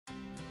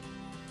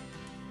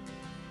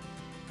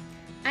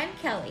I'm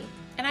Kelly.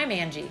 And I'm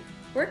Angie.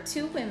 We're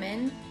two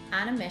women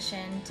on a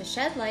mission to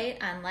shed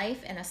light on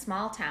life in a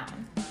small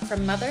town.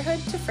 From motherhood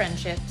to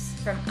friendships,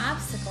 from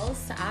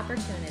obstacles to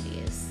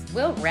opportunities.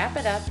 We'll wrap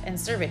it up and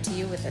serve it to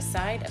you with a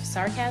side of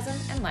sarcasm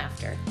and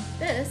laughter.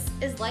 This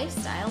is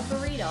Lifestyle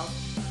Burrito.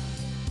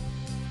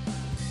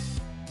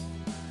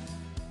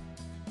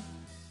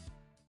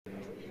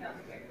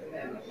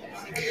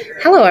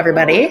 Hello,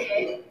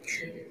 everybody.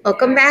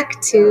 Welcome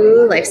back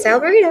to Lifestyle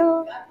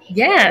Burrito.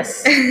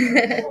 Yes.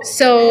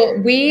 So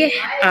we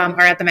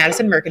are at the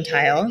Madison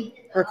Mercantile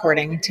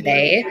recording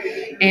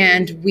today,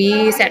 and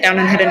we sat down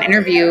and had an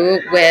interview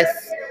with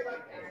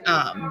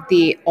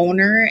the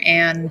owner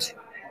and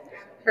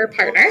her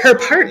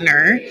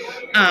partner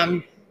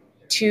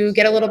to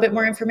get a little bit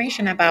more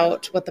information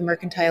about what the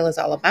Mercantile is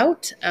all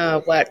about,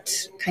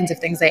 what kinds of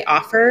things they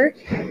offer,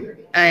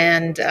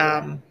 and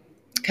kind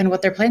of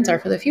what their plans are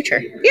for the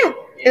future. Yeah,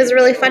 it was a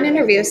really fun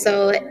interview,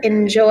 so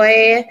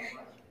enjoy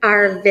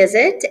our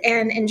visit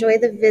and enjoy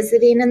the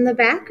visiting in the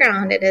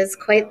background. It is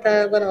quite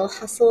the little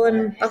hustle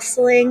and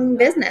bustling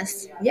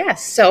business.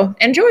 Yes, so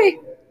enjoy.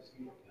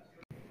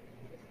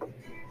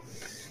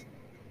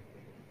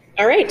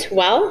 All right,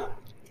 well,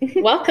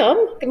 welcome.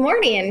 Good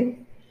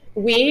morning.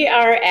 We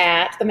are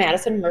at the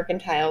Madison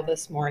Mercantile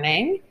this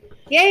morning.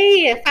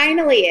 Yay,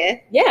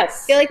 finally.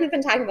 Yes. I feel like we've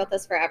been talking about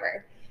this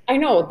forever. I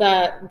know,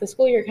 the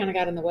school year kind of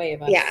got in the way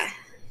of us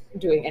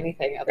doing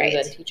anything other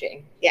than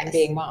teaching and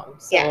being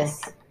moms. So.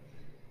 Yes.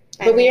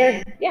 But we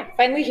are,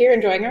 finally here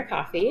enjoying our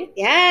coffee.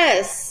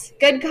 Yes.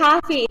 Good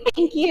coffee.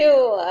 Thank you.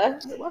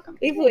 You're welcome.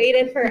 We've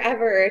waited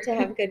forever to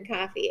have good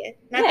coffee.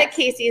 Not that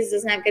Casey's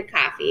doesn't have good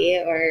coffee,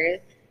 or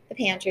the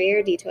pantry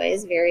or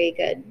D-Toys, very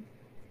good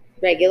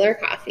regular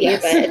coffee,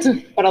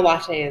 but a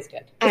latte is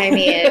good. I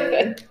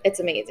mean, it's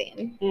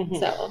amazing. Mm-hmm.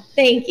 So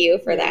thank you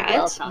for that.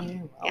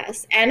 Welcome.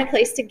 Yes. And a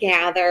place to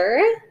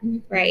gather,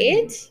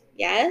 right?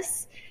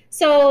 Yes.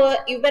 So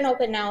you've been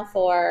open now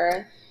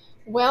for...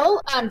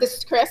 Well, this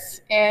is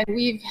Chris, and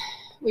we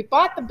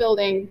bought the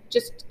building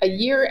just a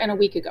year and a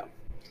week ago.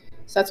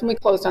 So that's when we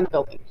closed on the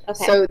building.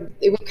 Okay. So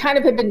we kind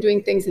of have been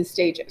doing things in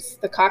stages.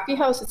 The coffee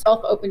house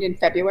itself opened in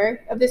February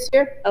of this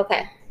year.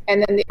 Okay.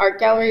 And then the art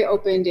gallery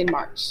opened in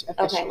March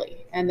officially.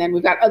 Okay. And then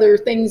we've got other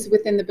things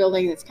within the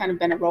building that's kind of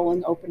been a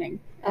rolling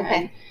opening.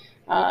 Okay.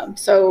 And,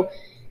 so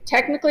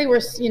technically we're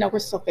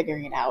still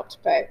figuring it out,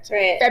 but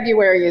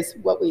February is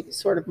what we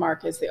sort of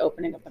mark as the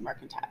opening of the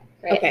Mercantile.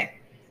 Right.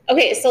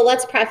 Okay, so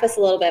let's preface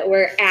a little bit.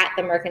 We're at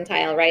the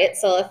Mercantile, right?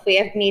 So if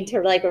we need to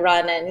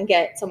run and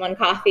get someone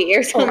coffee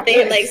or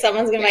something,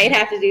 someone's might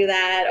have to do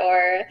that,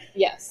 or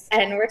yes.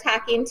 And we're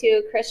talking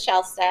to Chris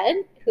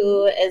Shelstead,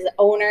 who is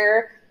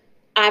owner,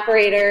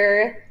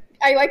 operator.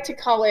 I like to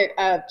call it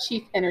a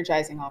chief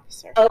energizing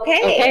officer.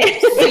 Okay.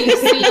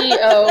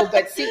 CEO,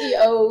 but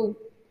CEO,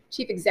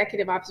 chief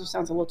executive officer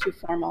sounds a little too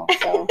formal.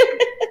 So.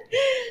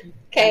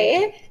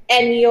 Okay,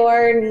 and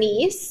your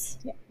niece,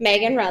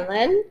 Megan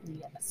Runlin.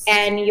 Yes.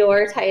 And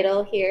your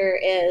title here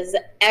is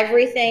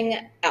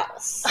everything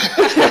else.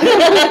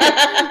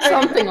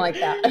 Something like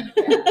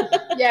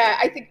that. Yeah,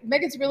 I think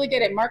Megan's really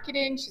good at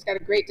marketing. She's got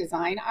a great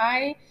design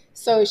eye.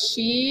 So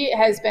she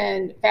has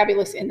been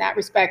fabulous in that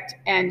respect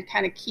and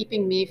kind of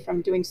keeping me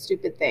from doing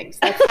stupid things.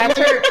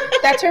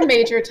 That's her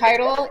major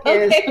title,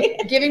 is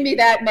giving me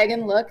that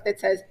Megan look that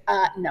says,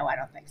 no, I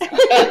don't think so.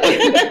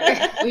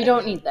 We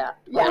don't need that.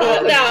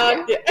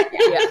 Yeah.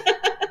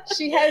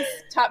 She has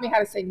taught me how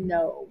to say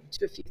no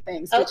to a few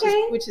things,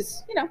 which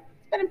is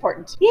been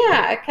important.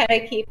 Yeah, kind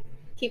of keep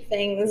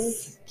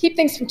things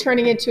from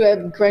turning into a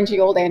grungy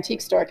old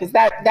antique store, because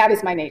that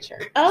is my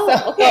nature.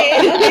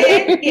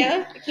 Okay.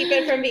 Yeah, keep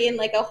it from being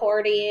like a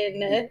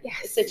hoarding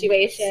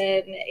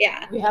situation.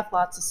 Yeah, we have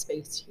lots of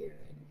space here.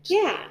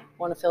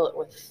 Want to fill it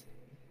with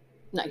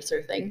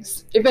nicer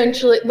things.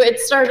 Eventually, it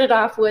started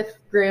off with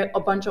a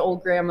bunch of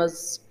old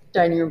grandma's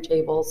dining room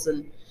tables,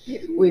 and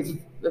we've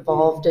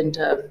evolved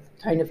into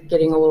kind of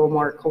getting a little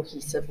more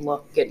cohesive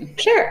look and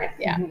get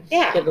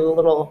a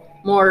little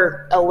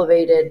more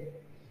elevated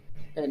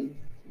and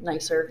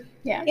nicer.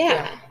 Yeah,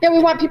 we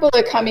want people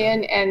to come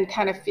in and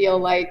kind of feel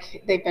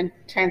like they've been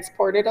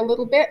transported a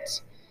little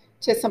bit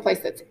to someplace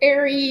that's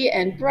airy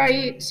and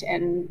bright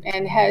and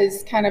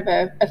has kind of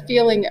a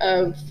feeling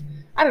of,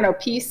 I don't know,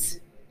 peace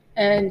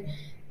and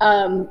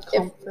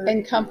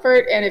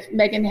comfort. And if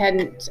Megan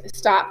hadn't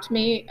stopped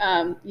me,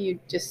 you'd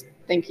just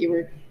think you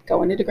were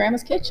going into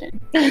Grandma's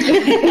kitchen. Which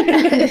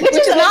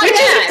is not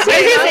bad.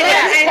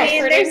 I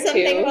mean, there's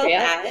something about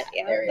that.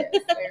 Yeah. There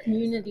is.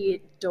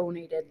 Community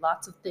donated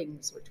lots of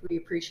things, which we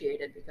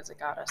appreciated because it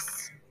got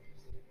us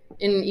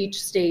in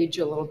each stage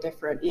a little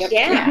different.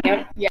 Yeah.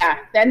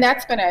 And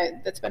that's been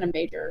a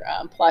major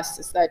plus,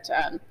 is that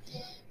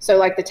so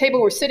like the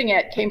table we're sitting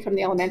at came from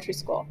the elementary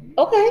school.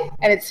 Okay.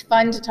 And it's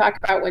fun to talk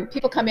about when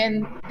people come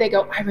in, they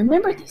go, I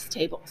remember these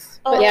tables.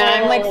 But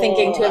I'm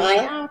thinking too, I'm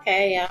like,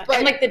 okay, yeah. But,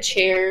 and like the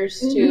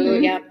chairs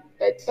too,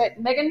 But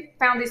Megan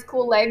found these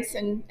cool legs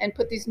and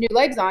put these new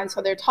legs on,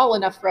 so they're tall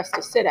enough for us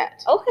to sit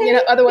at. Okay.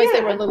 Otherwise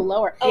they were a little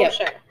lower. Oh,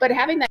 sure. But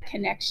having that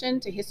connection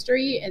to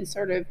history and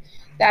sort of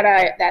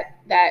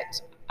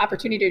that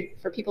opportunity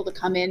for people to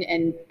come in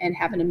and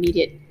have an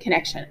immediate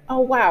connection. Oh,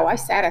 wow, I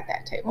sat at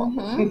that table.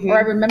 Or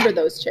I remember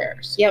those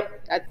chairs.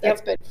 Yep.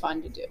 That's been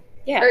fun to do.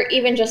 Yeah. Or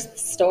even just the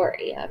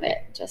story of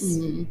it, just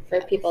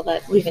for people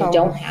that even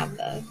don't have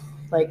the...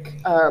 Like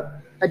a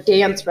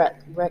dance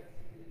permission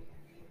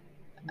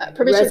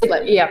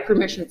slip. Yeah,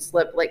 permission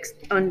slip, like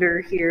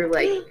under here,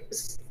 like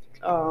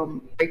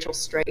Rachel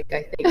Strike,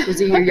 I think,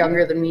 was a year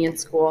younger than me in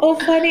school. Oh,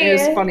 funny. And it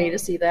was funny to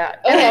see that.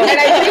 And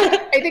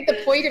I think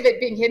the point of it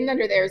being hidden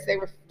under there is they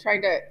were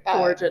trying to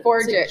forge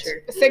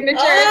it. A signature.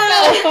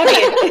 Oh, funny.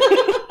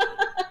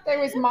 There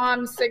was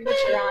Mom's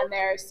signature on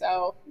there,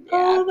 so yeah.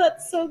 Oh,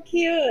 that's so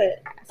cute.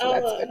 So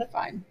that's been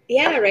fun.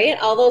 Yeah, right?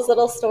 All those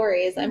little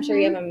stories. I'm sure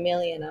you have a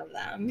million of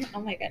them.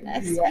 Oh my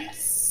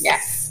goodness.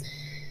 Yes.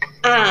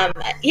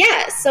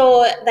 Yeah,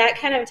 so that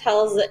kind of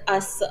tells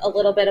us a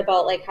little bit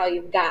about like how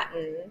you've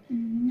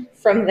gotten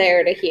from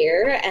there to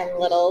here and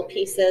little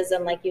pieces.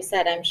 And like you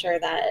said, I'm sure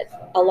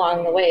that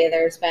along the way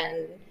there's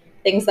been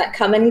things that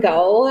come and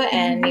go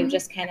and you've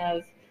just kind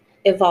of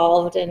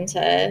evolved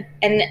into,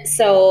 and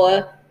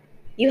so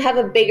you have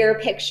a bigger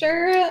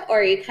picture,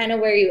 or are you kind of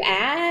where you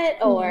at,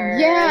 or?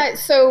 Yeah,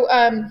 so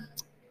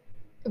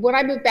when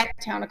I moved back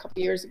to town a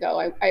couple years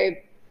ago, I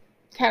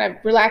kind of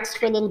relaxed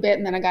for a little bit,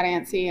 and then I got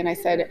antsy, and I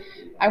said,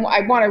 I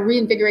want to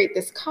reinvigorate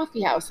this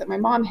coffee house that my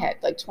mom had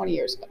like 20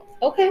 years ago.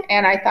 Okay.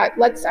 And I thought,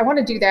 I want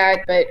to do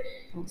that, but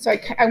so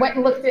I went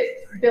and looked at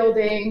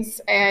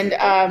buildings, and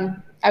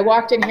I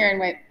walked in here and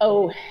went,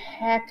 oh,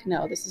 heck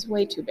no, this is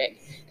way too big.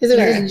 Because it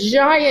was this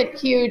giant,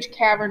 huge,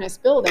 cavernous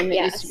building that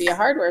used to be a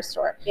hardware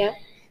store. Yeah.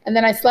 And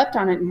then I slept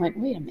on it and went,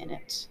 wait a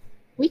minute,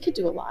 we could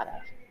do a lot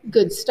of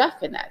good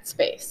stuff in that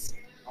space.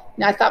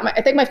 Now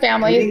I think my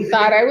family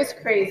thought I was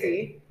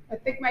crazy.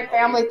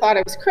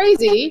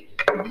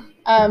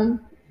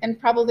 And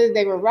probably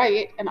they were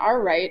right and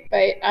are right.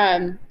 But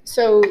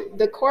so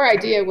the core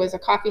idea was a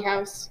coffee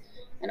house,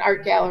 an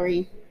art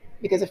gallery,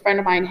 because a friend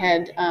of mine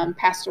had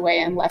passed away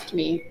and left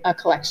me a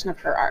collection of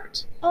her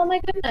art. Oh my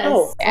goodness.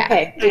 Oh, yeah.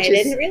 Okay. I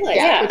didn't realize.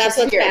 Yeah, that's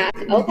what's back.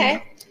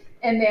 Okay.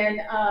 And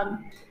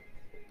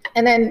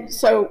then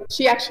so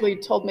she actually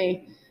told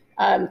me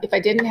if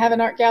I didn't have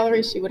an art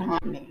gallery, she would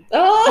haunt me.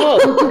 Oh.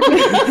 So,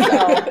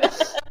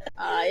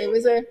 it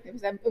was a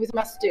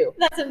must do.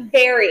 That's a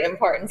very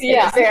important space.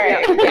 Yeah, very.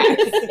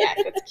 Yes.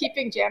 It's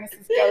keeping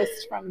Janice's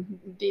ghost from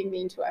being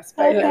mean to us.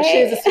 But she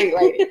is a sweet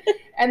lady.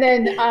 And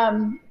then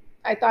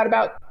I thought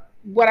about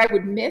what I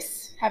would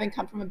miss having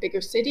come from a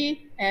bigger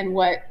city and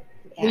what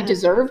we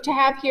deserve to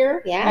have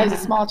here as a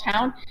small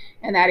town.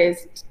 And that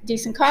is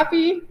decent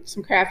coffee,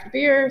 some craft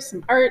beer,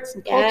 some art,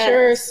 some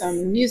culture,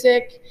 some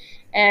music.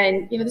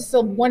 And, this is a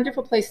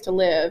wonderful place to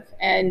live.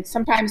 And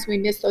sometimes we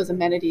miss those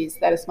amenities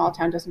that a small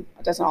town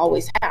doesn't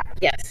always have.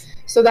 Yes.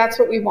 So that's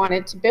what we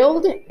wanted to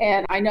build.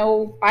 And I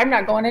know I'm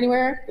not going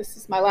anywhere. This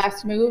is my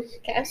last move.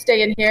 Okay.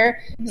 Stay in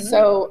here. Mm-hmm.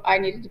 So I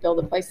needed to build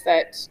a place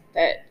that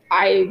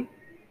I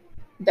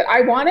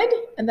wanted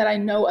and that I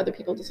know other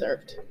people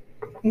deserved.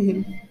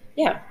 Mm-hmm.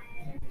 Yeah.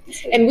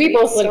 And we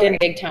both lived in a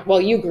big town. Well,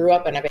 you grew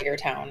up in a bigger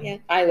town. Yeah.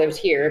 I lived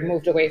here,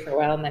 moved away for a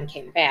while, and then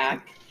came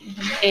back.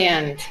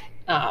 And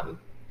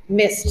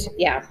missed,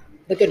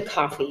 the good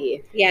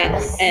coffee.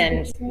 Yes.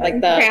 And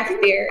like the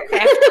craft beer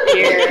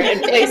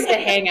and place to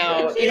hang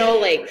out.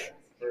 Yes.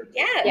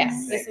 Yeah.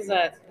 This is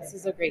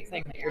a great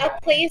thing that you're doing.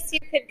 A place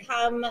you could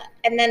come,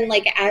 and then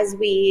as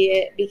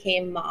we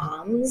became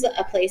moms,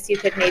 a place you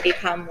could maybe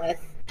come with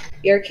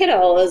your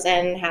kiddos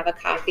and have a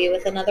coffee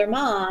with another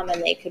mom,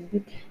 and they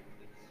could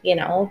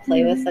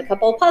play with a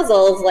couple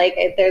puzzles. Like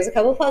if there's a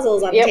couple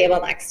puzzles on the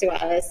table next to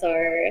us,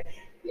 or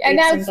and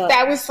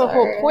that was the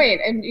whole point.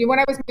 And when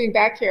I was moving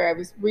back here, I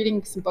was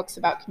reading some books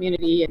about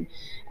community and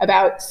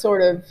about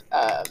sort of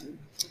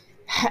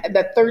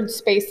the third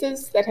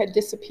spaces that had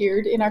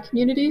disappeared in our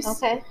communities.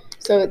 Okay.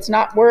 So it's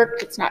not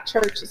work, it's not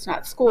church, it's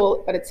not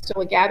school, but it's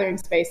still a gathering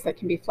space that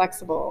can be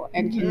flexible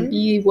and can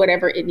be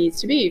whatever it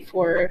needs to be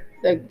for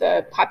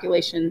the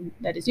population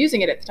that is using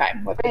it at the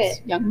time, whether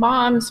it's young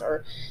moms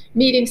or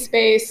meeting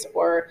space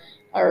or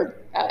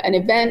an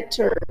event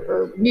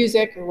or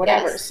music or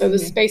whatever. Yes. So the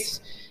space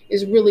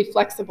is really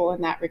flexible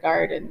in that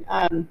regard.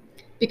 And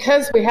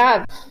because we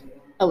have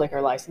a liquor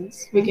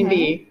license, we can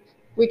be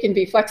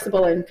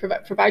flexible and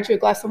provide you a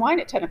glass of wine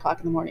at 10 o'clock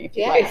in the morning if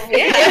you like.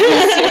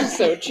 Yeah.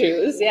 So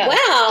choose. Yeah.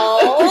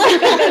 Well,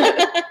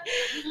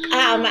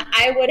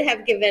 I would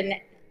have given,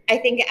 I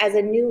think as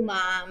a new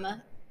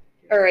mom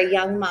or a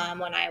young mom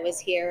when I was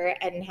here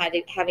and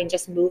having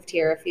just moved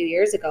here a few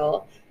years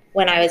ago,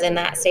 when I was in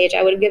that stage,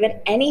 I would have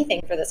given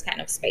anything for this kind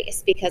of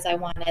space because I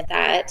wanted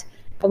that.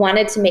 I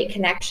wanted to make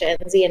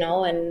connections,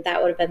 and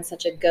that would have been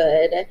such a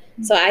good.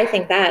 So I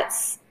think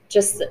that's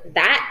just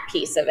that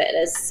piece of it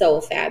is so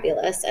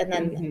fabulous. And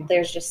then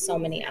there's just so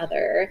many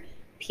other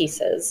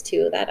pieces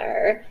too that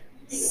are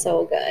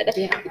So good.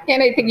 Yeah.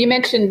 And I think you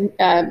mentioned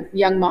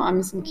young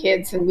moms and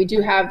kids, and we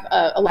do have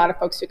a lot of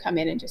folks who come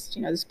in and just,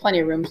 there's plenty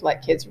of room to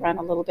let kids run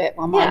a little bit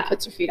while mom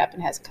puts her feet up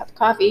and has a cup of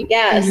coffee.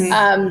 Yes.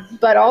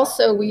 But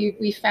also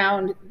we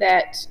found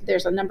that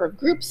there's a number of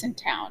groups in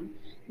town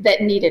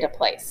that needed a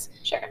place.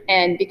 Sure.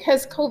 And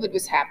because COVID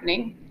was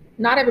happening,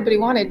 not everybody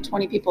wanted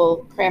 20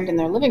 people crammed in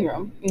their living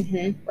room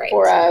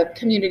for a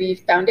community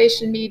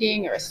foundation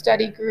meeting or a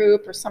study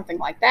group or something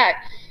like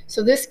that.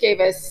 So this gave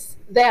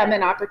them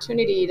an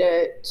opportunity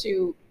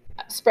to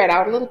spread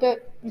out a little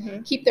bit,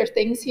 keep their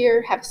things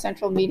here, have a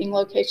central meeting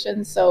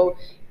location. So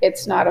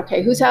it's not,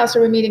 okay, whose house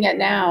are we meeting at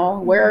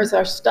now? Where is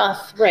our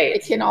stuff? Right.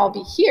 It can all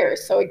be here.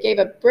 So it gave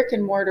a brick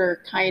and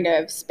mortar kind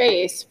of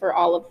space for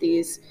all of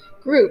these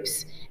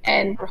groups.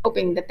 And we're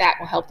hoping that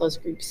will help those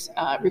groups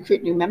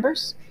recruit new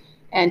members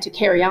and to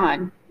carry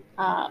on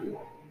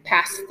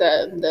past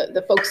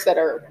the folks that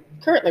are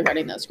currently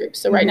running those groups.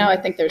 So right now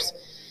I think there's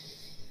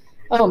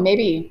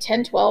maybe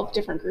 10, 12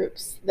 different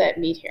groups that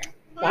meet here.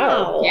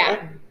 Wow.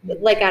 Yeah.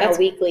 Like on a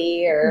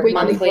weekly or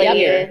monthly.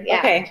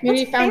 Okay.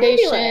 Community That's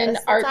Foundation, fabulous.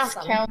 That's Arts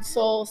awesome.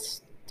 Council,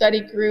 study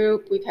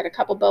group. We've had a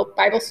couple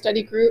Bible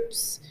study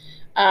groups.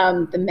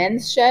 The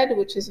Men's Shed,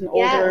 which is an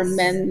older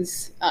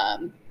men's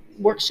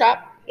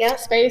workshop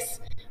space.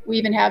 We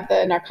even have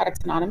the Narcotics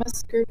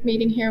Anonymous group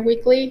meeting here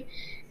weekly.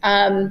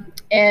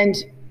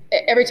 And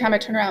every time I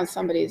turn around,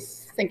 somebody's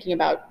thinking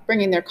about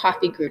bringing their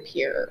coffee group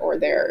here or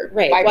their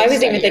Bible Bible Well, I was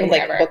study even thinking or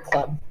like whatever. book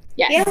club.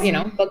 Yes.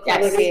 Book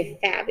club would be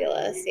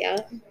fabulous. Yeah.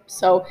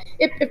 So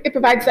it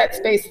provides that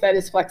space that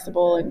is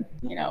flexible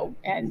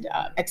and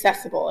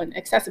accessible, and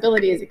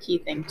accessibility is a key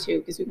thing too,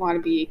 because we want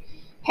to be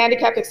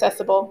handicapped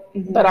accessible,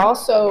 but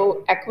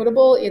also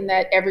equitable in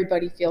that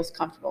everybody feels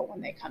comfortable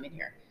when they come in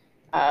here,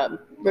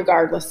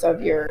 regardless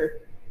of your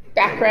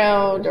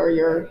background or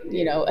your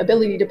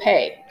ability to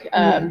pay.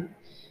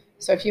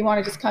 So if you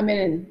want to just come in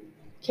and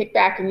kick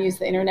back and use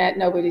the internet,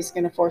 nobody's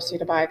going to force you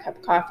to buy a cup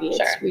of coffee.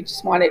 We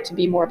just want it to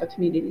be more of a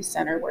community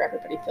center where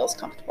everybody feels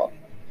comfortable.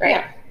 Right.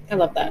 Yeah, I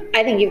love that.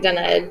 I think you've done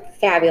a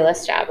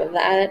fabulous job of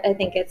that. I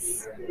think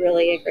it's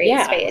really a great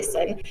space.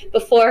 And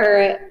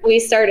before we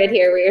started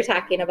here, we were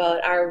talking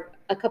about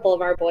a couple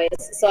of our boys.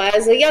 So I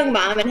was a young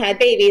mom and had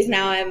babies.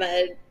 Now I'm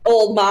an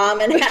old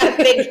mom and have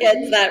big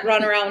kids that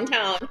run around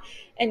town.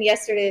 And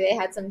yesterday they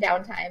had some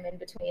downtime in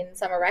between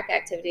summer rec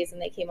activities,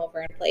 and they came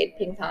over and played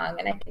ping pong,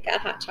 and I think got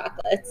hot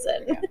chocolates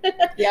and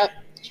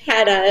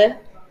had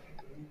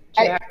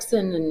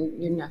Jackson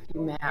and your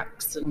nephew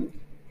Max and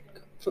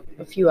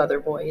a few other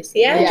boys.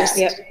 Yeah.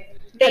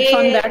 Had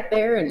fun back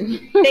there,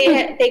 and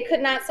they could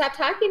not stop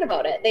talking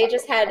about it. They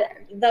just had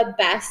the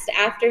best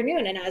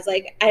afternoon, and I was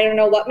like, I don't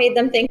know what made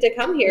them think to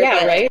come here.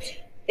 Yeah, right.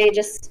 They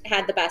just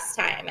had the best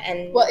time.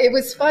 And well, it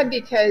was fun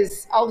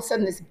because all of a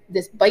sudden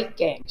this bike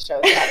gang shows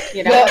up,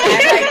 and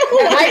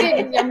I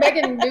didn't.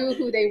 Megan knew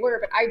who they were,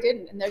 but I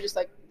didn't, and they're just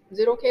like, "Is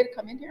it okay to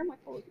come in here?" I'm like,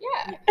 "Oh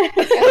yeah." And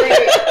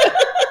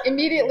they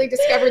immediately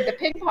discovered the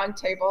ping pong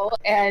table,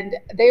 and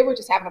they were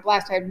just having a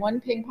blast. I had one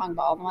ping pong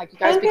ball, and I'm like, "You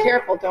guys be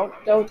careful!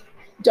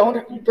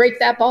 Don't break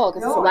that ball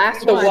because it's the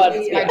last one.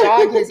 My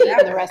dog has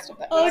eaten the rest of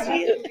them." Oh,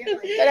 geez.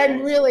 But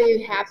I'm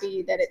really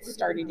happy that it's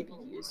starting to be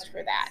used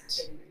for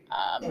that.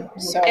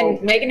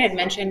 And Megan had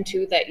mentioned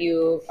too that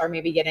you are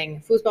maybe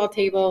getting foosball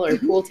table or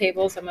pool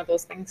table, some of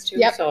those things too.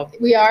 Yep, so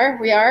we are,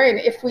 and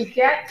if we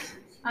get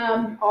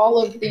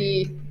all of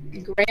the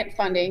grant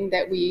funding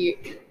that we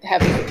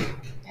have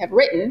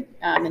written,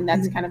 and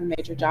that's kind of a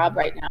major job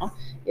right now,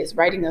 is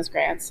writing those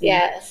grants.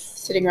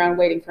 Sitting around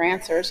waiting for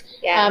answers.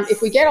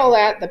 If we get all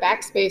that, the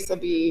backspace will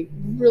be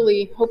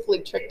really, hopefully,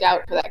 tricked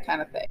out for that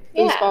kind of thing.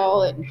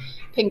 Foosball and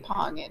ping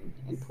pong and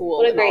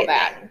pool and all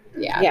that.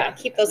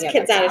 Keep those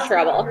kids out of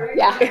trouble.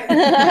 And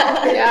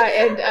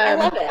I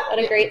love it. What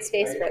a great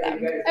space for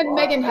them. And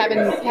Megan,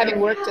 having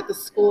worked at the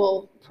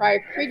school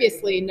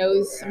previously,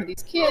 knows some of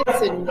these kids,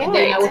 and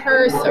they know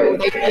her, so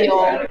they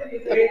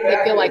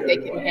feel like they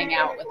can hang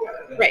out with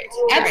her. Right.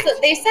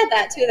 Absolutely. They said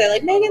that too. They're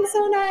like, Megan's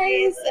so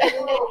nice, and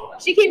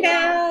she came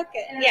back.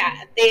 And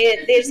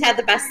they just had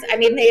the best. I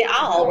mean, they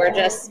all were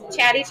just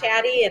chatty,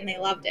 and they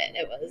loved it.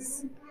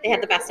 They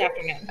had the best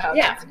afternoon. Oh,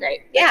 that's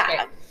great. That's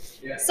great.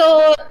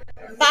 So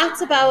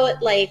thoughts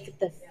about like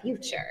the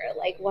future,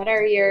 like what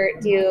are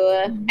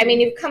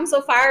you've come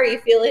so far, are you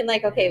feeling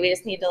like, okay, we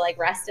just need to like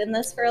rest in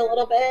this for a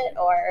little bit,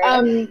 or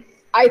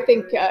I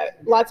think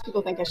lots of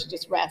people think I should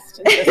just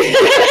rest.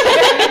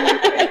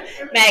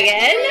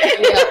 Megan.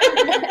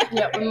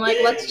 I'm like,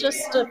 let's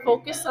just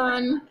focus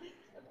on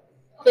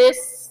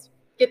this,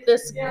 get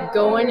this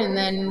going, and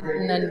then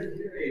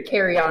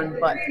carry on.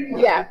 But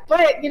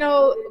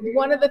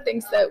one of the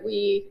things that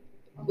we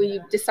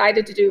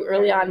decided to do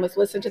early on was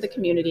listen to the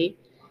community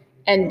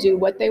and do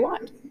what they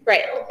want.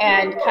 Right.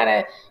 And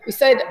we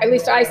said, at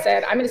least I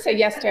said, I'm going to say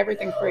yes to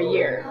everything for a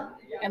year.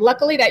 And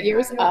luckily that year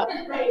is up,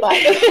 but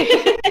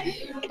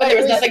there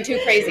was nothing too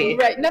crazy.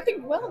 Right.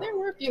 Nothing. Well, there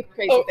were a few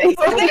crazy things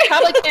that we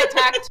probably can't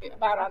talk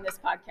about on this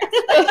podcast.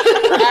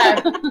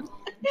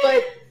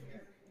 But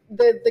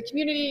the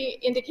community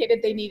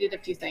indicated they needed a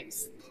few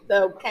things.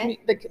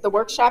 the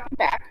workshop and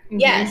back.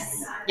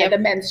 Yes. And the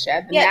men's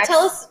shed. Yeah, tell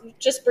us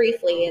just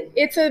briefly.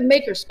 It's a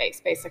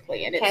makerspace,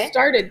 basically. And it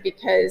started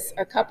because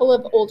a couple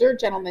of older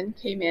gentlemen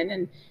came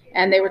in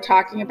and they were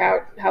talking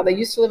about how they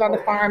used to live on the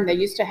farm. They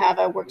used to have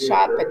a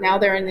workshop, but now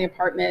they're in the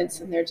apartments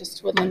and they're just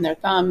twiddling their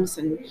thumbs.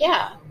 And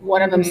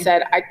one of them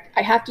said,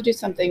 I have to do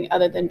something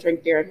other than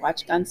drink beer and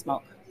watch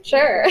Gunsmoke.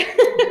 Sure.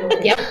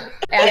 Yep.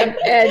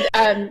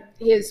 And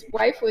his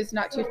wife was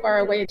not too far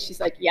away, and she's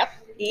like, yep.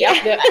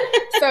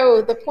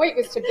 So the point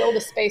was to build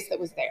a space that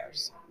was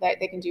theirs, that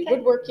they can do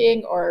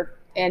woodworking,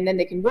 and then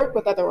they can work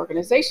with other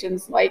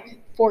organizations like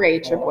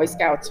 4-H or Boy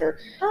Scouts or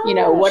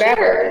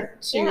whatever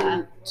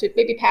to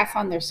maybe pass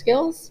on their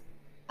skills.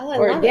 Oh, I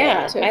love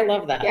that. I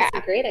love that. That's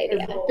a great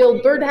idea.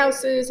 Build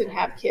birdhouses and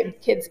have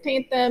kids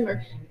paint them,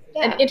 or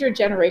an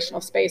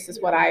intergenerational space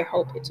is what I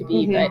hope it to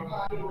be. But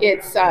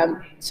it's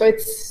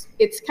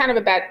it's kind of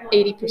about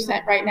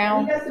 80% right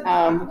now.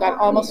 We've got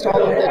almost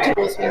all of the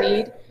tools we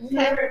need.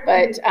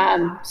 But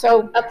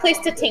so a place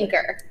to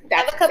tinker.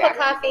 Have a cup of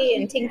coffee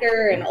and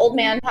tinker and old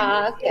man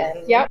talk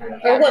and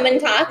or woman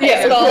talk,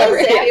 I suppose,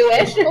 if you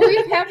wish. Well,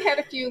 we have had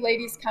a few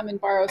ladies come and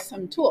borrow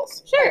some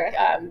tools. Sure.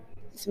 Like,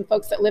 some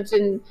folks that lived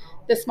in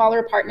the smaller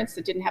apartments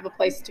that didn't have a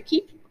place to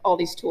keep all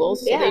these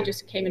tools. So they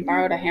just came and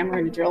borrowed a hammer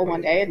and a drill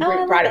one day and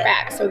brought it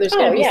back. So there's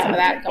going to be some of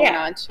that going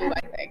on too,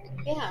 I think.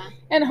 Yeah.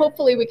 And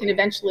hopefully we can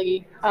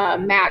eventually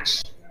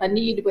match a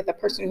need with a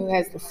person who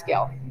has the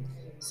skill.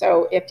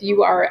 So if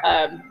you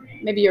are,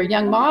 maybe you're a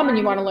young mom and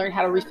you want to learn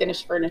how to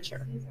refinish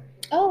furniture.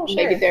 Oh, sure.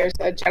 Maybe there's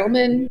a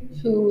gentleman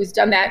who's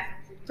done that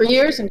for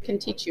years and can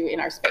teach you in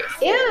our space.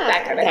 Yeah.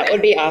 That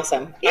would be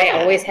awesome. I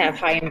always have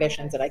high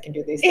ambitions that I can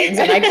do these things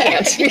and I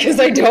can't because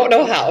I don't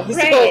know how. So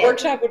a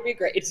workshop would be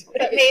great.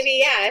 But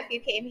maybe, if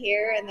you came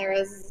here and there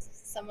was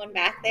someone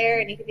back there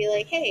and you could be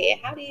like, hey,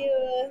 how do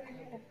you...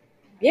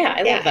 Yeah,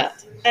 I love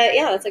that.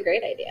 That's a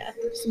great idea.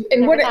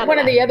 And one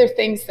of the other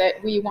things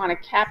that we want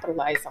to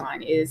capitalize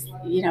on is,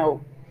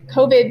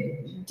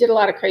 COVID did a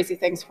lot of crazy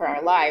things for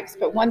our lives,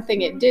 but one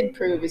thing it did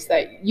prove is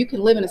that you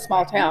can live in a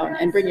small town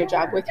and bring your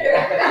job with you.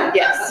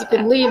 Yes. You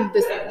can leave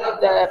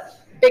the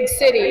big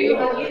city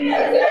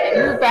and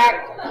move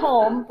back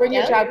home, bring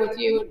your job with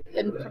you,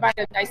 and provide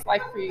a nice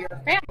life for your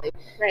family.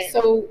 Right.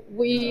 So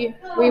we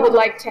would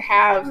like to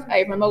have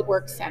a remote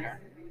work center.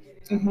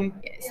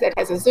 That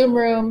has a Zoom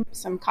room,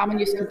 some common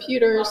use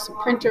computers, some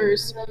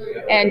printers,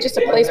 and just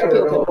a place where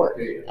people can work.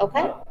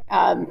 Okay.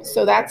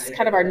 So that's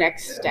kind of our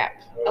next step.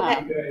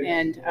 Okay.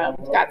 And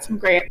we've got some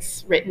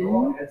grants written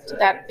to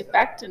that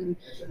effect, and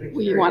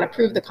we want to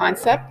prove the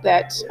concept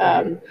that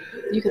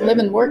you can live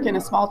and work in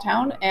a small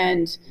town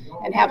and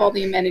have all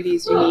the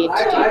amenities you need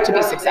to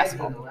be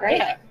successful.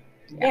 Right.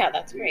 Yeah,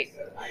 that's great.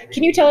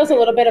 Can you tell us a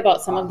little bit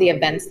about some of the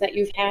events that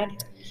you've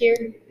had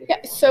here?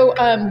 Yeah, so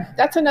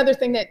that's another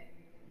thing that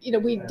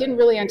we didn't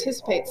really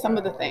anticipate. Some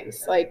of the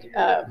things like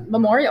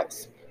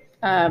memorials.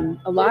 A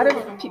lot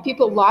of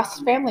people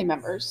lost family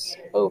members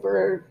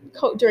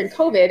during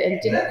COVID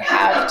and didn't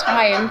have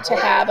time to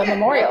have a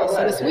memorial.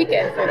 So this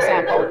weekend, for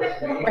example,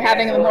 we're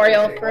having a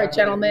memorial for a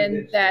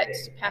gentleman that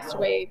passed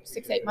away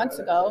 6-8 months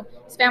ago.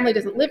 His family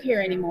doesn't live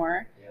here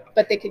anymore,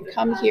 but they can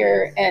come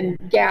here and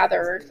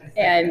gather,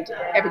 and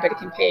everybody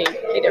can pay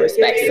their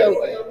respects.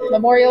 So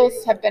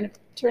memorials have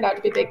turned out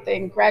to be a big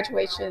thing.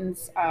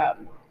 Graduations.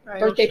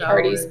 Birthday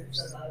parties,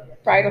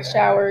 bridal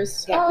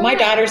showers. Yeah. My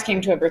daughters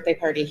came to a birthday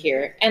party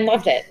here and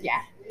loved it.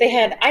 Yeah. They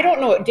had, I don't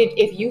know,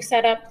 if you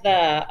set up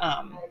the,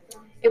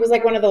 it was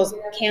like one of those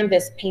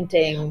canvas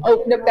painting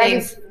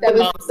things. That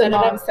was the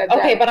mom said that.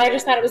 Okay, but I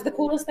just thought it was the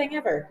coolest thing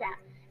ever. Yeah.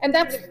 And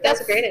that's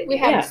a great idea. We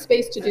have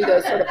space to do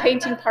those sort of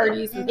painting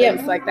parties and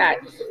things like that.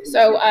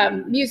 So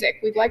music,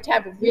 we'd like to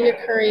have a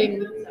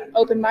reoccurring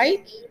open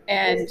mic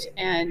and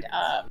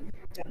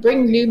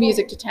bring new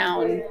music to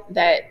town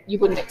that you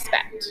wouldn't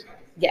expect.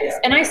 Yes,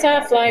 and I saw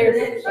a flyer.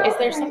 Is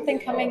there something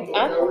coming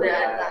up?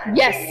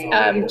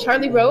 Yes,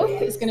 Charlie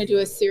Roth is going to do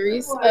a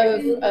series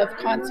of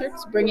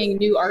concerts bringing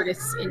new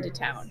artists into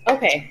town.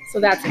 Okay.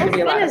 So that's going to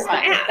be a lot of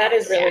fun. That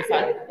is really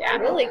fun. Yeah.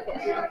 Really cool.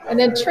 And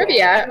then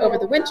trivia over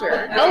the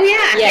winter. Oh,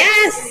 yeah.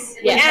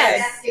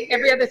 Yes.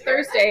 Every other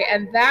Thursday,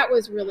 and that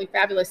was really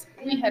fabulous.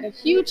 We had a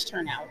huge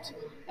turnout.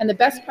 And the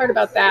best part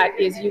about that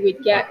is you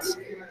would get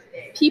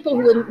people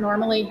who wouldn't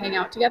normally hang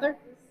out together.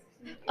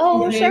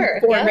 Oh, sure.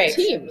 Form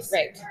teams.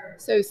 Right.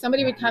 So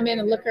somebody would come in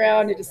and look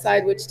around and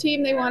decide which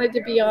team they wanted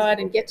to be on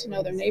and get to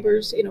know their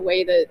neighbors in a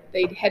way that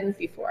they hadn't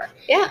before.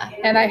 Yeah.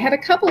 And I had a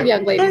couple of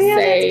young ladies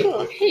say,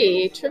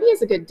 hey, trivia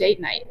is a good date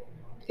night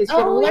because you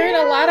can learn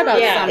a lot about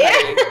somebody.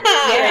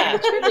 Yeah.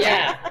 The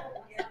trivia.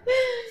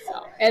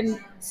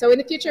 So in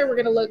the future,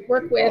 we're going to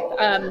work with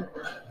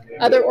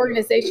other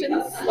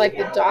organizations like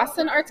the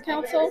Dawson Arts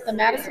Council, the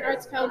Madison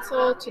Arts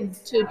Council, to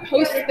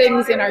host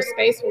things in our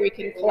space where we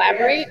can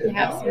collaborate and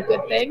have some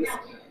good things.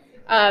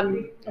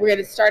 We're going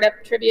to start up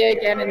trivia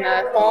again in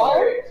the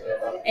fall,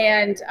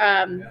 and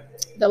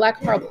the Lac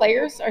Qui Parle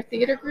Players, our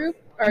theater group,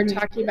 are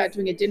talking about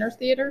doing a dinner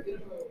theater.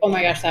 Oh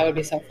my gosh, that would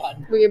be so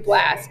fun. We a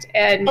blast.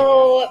 And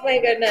oh my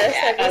goodness,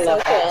 that'd be so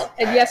cool.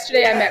 And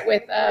yesterday I met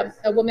with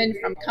a woman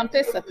from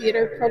Compass, a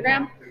theater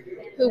program,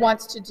 who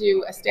wants to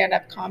do a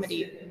stand-up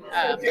comedy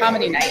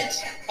night.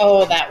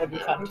 Oh, that would be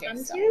fun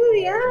too.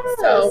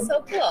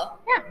 So cool.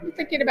 Yeah, I'm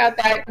thinking about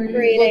that.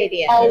 Great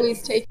idea.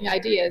 Always taking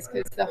ideas,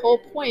 because the whole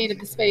point of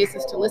the space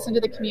is to listen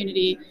to the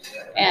community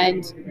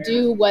and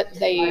do what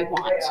they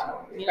want.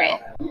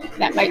 Right.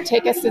 That might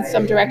take us in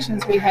some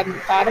directions we hadn't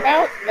thought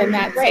about, and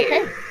that's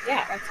okay.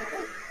 Yeah, that's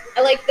okay.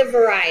 I like the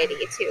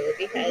variety too,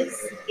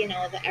 because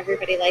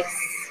everybody likes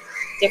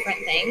different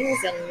things,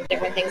 and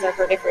different things are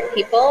for different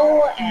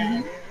people,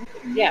 and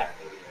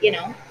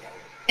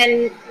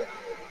and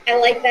I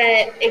like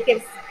that it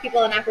gives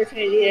people an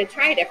opportunity to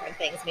try different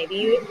things. Maybe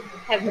you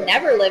have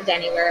never lived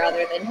anywhere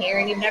other than here,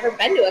 and you've never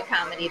been to a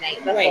comedy night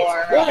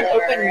before, or an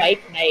open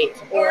mic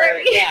night, or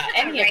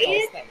any of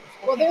those things.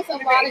 Well, there's a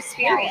lot of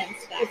talent.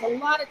 There's a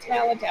lot of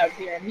talent out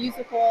here,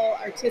 musical,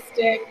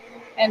 artistic,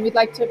 and we'd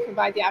like to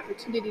provide the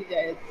opportunity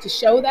to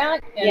show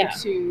that and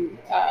to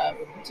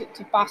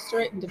foster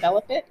it and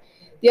develop it.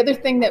 The other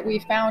thing that we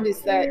found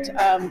is that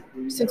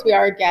since we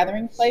are a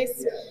gathering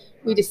place,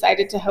 we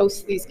decided to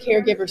host these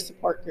caregiver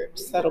support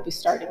groups that'll be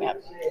starting up.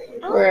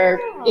 Where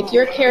if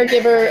you're a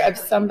caregiver of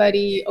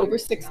somebody over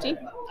 60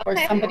 or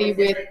somebody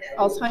with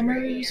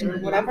Alzheimer's or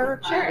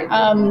whatever,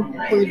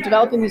 we're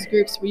developing these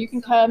groups where you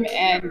can come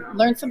and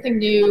learn something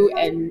new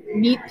and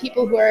meet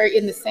people who are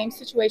in the same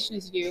situation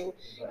as you.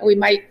 And we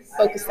might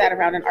focus that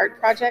around an art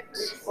project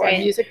or a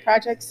music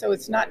project. So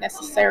it's not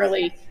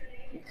necessarily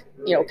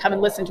come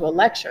and listen to a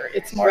lecture.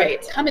 It's more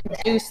come and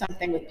do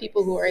something with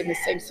people who are in the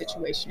same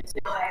situation as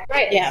you.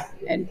 Right. Yeah.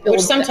 And build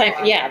which sometimes,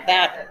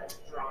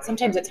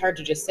 sometimes it's hard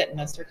to just sit in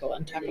a circle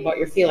and talk about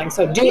your feelings.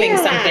 So doing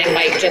something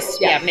might just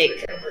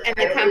make and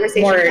the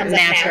conversation more comes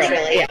natural,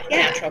 naturally.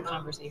 natural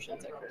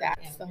conversations.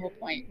 That's the whole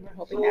point. We're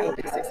hoping that will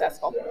be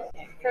successful.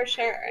 For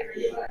sure.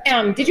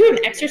 Did you have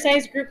an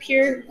exercise group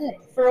here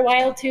for a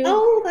while too?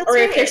 Oh, that's or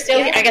right. if they're still,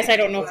 I guess I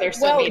don't know if they're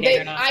still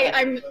meeting or not.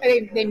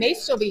 They may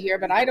still be here,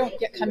 but I don't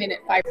come in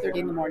at 5:30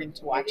 in the morning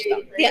to watch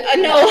them. Yeah.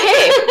 No.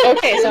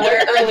 Okay. So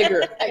they're an early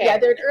group. Okay. Yeah,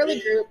 they're an early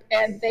group,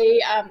 and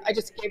they. I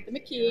just gave them a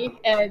key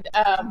and.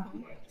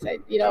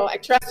 Said, I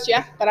trust you,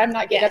 but I'm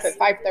not getting up at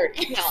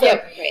 5:30.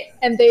 No,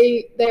 and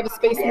they have a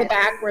space in the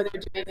back where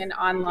they're doing an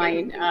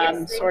online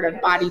sort of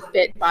body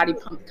fit, body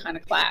pump kind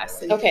of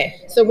class. And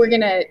so we're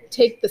going to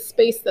take the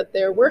space that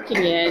they're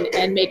working in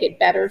and make it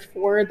better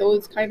for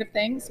those kind of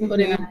things. Put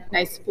in a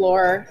nice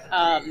floor.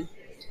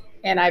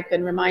 And I've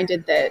been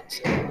reminded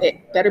that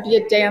it better be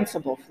a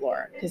danceable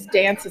floor, because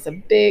dance is a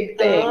big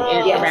thing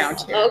around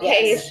here.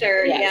 Okay,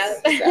 sure,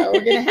 yes. So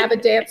we're going to have a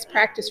dance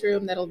practice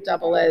room that'll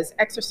double as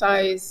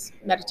exercise,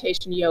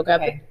 meditation, yoga.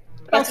 But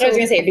that's what I was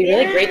going to say. It'd be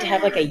really great to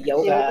have like a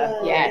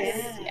yoga.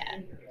 Yes.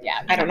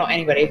 Yeah. I don't know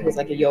anybody who's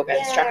like a yoga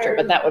instructor,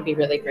 but that would be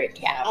really great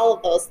to have. All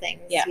of those things.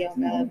 Yeah.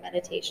 Yoga,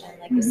 meditation,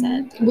 like you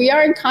said. We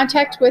are in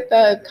contact with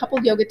a couple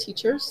yoga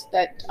teachers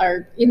that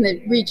are in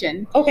the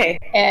region. Okay.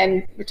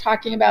 And we're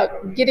talking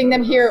about getting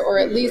them here, or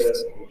at least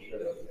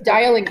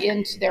dialing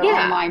into their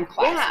online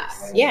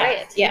classes.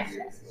 Yeah.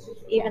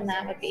 Even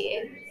that would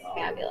be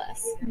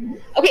fabulous.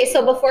 Okay,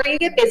 so before you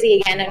get busy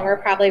again, and we're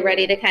probably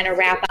ready to kind of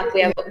wrap up,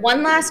 we have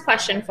one last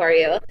question for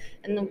you,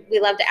 and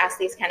we love to ask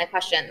these kind of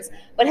questions.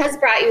 What has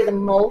brought you the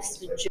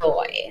most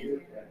joy?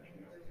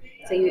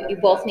 So you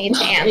both need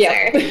to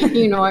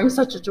answer. I'm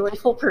such a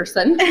joyful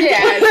person.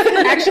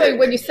 Yes. Actually,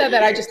 when you said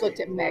that, I just looked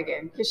at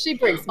Megan, because she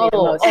brings me the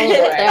most joy.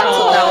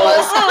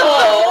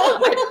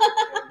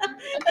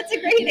 That's a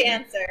great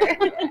answer.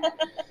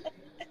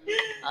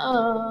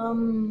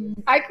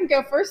 I can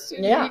go first.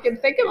 You can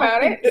think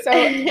about it. So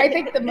I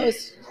think the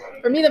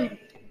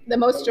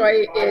most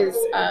joy is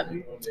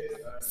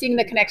seeing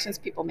the connections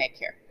people make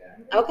here.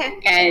 Okay.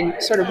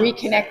 And sort of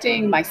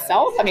reconnecting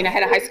myself. I mean, I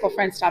had a high school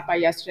friend stop by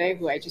yesterday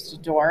who I just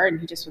adore, and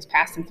he just was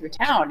passing through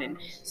town. And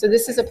so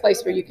this is a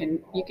place where you can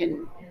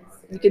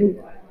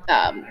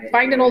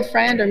find an old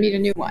friend or meet a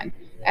new one.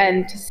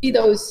 And to see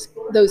those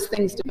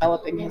things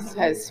developing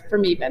has for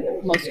me been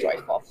the most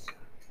joyful.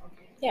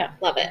 Yeah,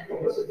 love it.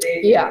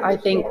 Yeah, I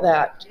think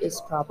that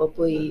is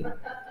probably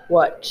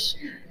what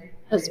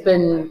has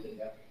been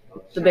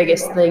the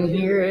biggest thing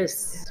here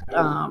is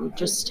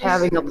just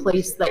having a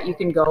place that you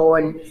can go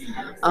and,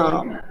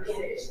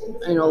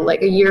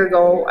 like a year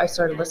ago, I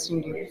started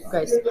listening to you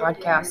guys'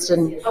 podcast,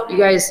 and you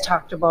guys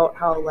talked about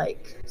how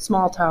like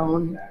small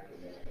town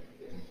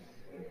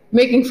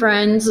making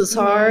friends is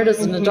hard as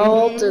an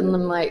adult, and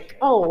I'm like,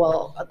 oh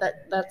well,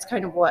 that's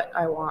kind of what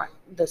I want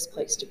this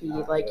place to be.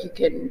 Like, you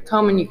can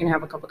come and you can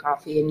have a cup of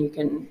coffee and you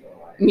can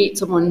meet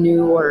someone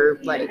new, or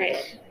like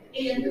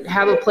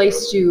have a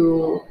place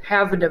to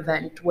have an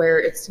event where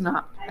it's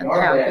not at the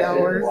happy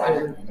hour.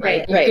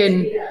 Right. You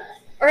can,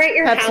 or at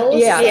your house.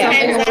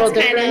 Something a little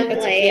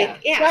different.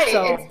 Right.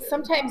 So, and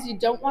sometimes you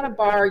don't want a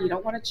bar, you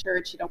don't want a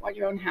church, you don't want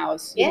your own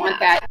house. You want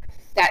that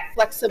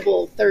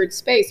flexible third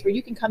space where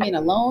you can come in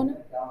alone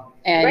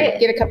and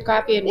get a cup of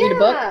coffee and read a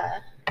book.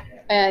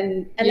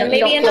 and then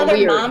maybe another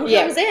mom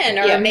comes in,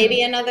 or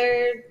maybe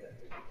another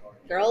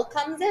girl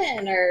comes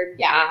in, or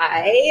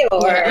guy, or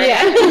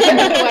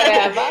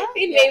whatever.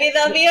 Maybe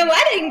there'll be a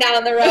wedding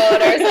down the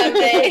road or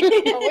something.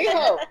 We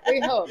hope.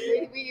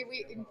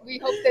 We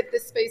hope that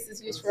this space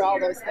is used for all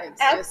those things.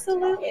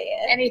 Absolutely.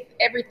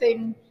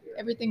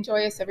 Everything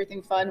joyous,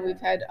 everything fun.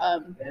 We've had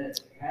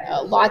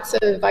lots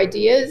of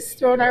ideas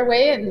thrown our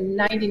way, and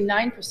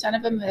 99%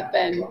 of them have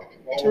been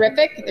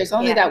terrific. There's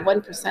only that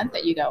 1%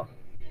 that you go,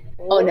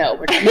 oh no,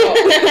 we're not.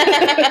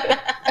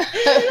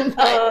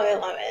 Oh, I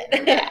love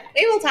it. Yeah.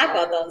 We will talk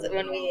about those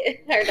when we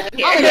are done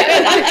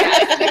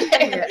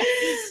here.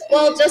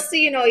 Well, just so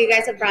you know, you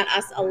guys have brought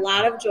us a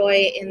lot of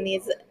joy in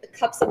these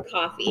cups of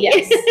coffee.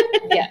 Yes.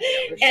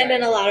 Sure. And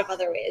in a lot of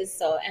other ways.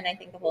 So, and I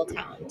think the whole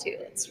town too.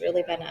 It's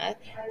really been an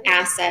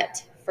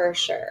asset for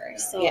sure.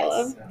 So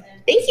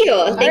thank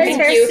you. Thanks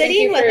for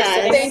sitting with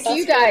us. Thank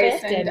you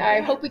guys. And I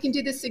hope we can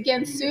do this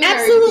again soon.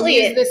 Absolutely. Or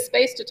you can use this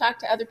space to talk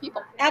to other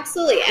people.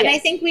 Absolutely. And I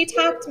think we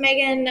talked,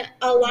 Megan,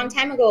 a long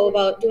time ago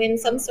about doing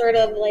some sort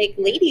of like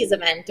ladies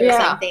event or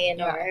something.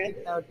 Yeah, I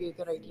think that would be a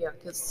good idea,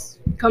 because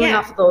coming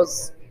off of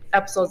those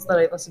episodes that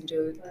I listened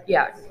to,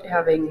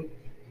 having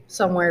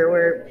somewhere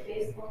where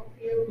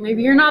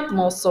maybe you're not the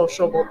most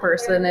sociable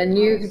person and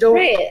you don't,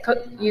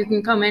 you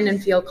can come in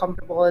and feel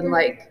comfortable, and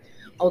like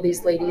all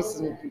these ladies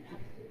and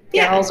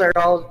gals are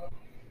all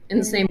in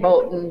the same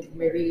boat and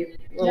maybe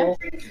a little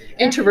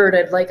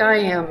introverted like I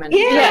am. And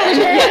sure,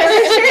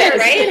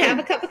 right? Have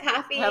a cup of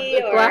coffee, have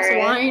a glass of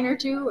wine or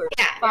two, or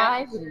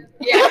 5. And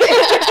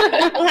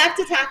we'll have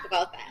to talk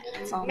about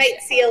that.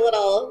 Might see a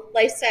little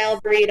lifestyle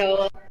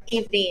burrito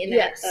evening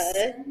at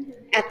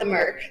the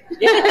Merc.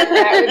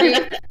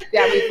 That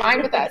would be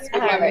fine with us.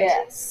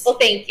 Yes. Well,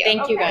 thank you.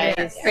 Thank you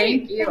guys.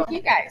 Thank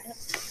you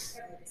guys.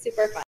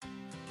 Super fun.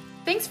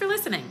 Thanks for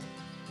listening.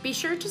 Be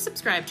sure to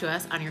subscribe to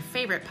us on your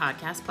favorite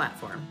podcast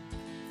platform.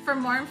 For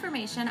more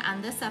information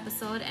on this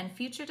episode and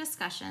future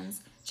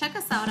discussions, check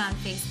us out on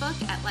Facebook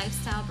at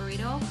Lifestyle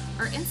Burrito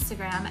or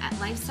Instagram at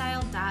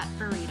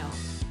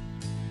lifestyle.burrito.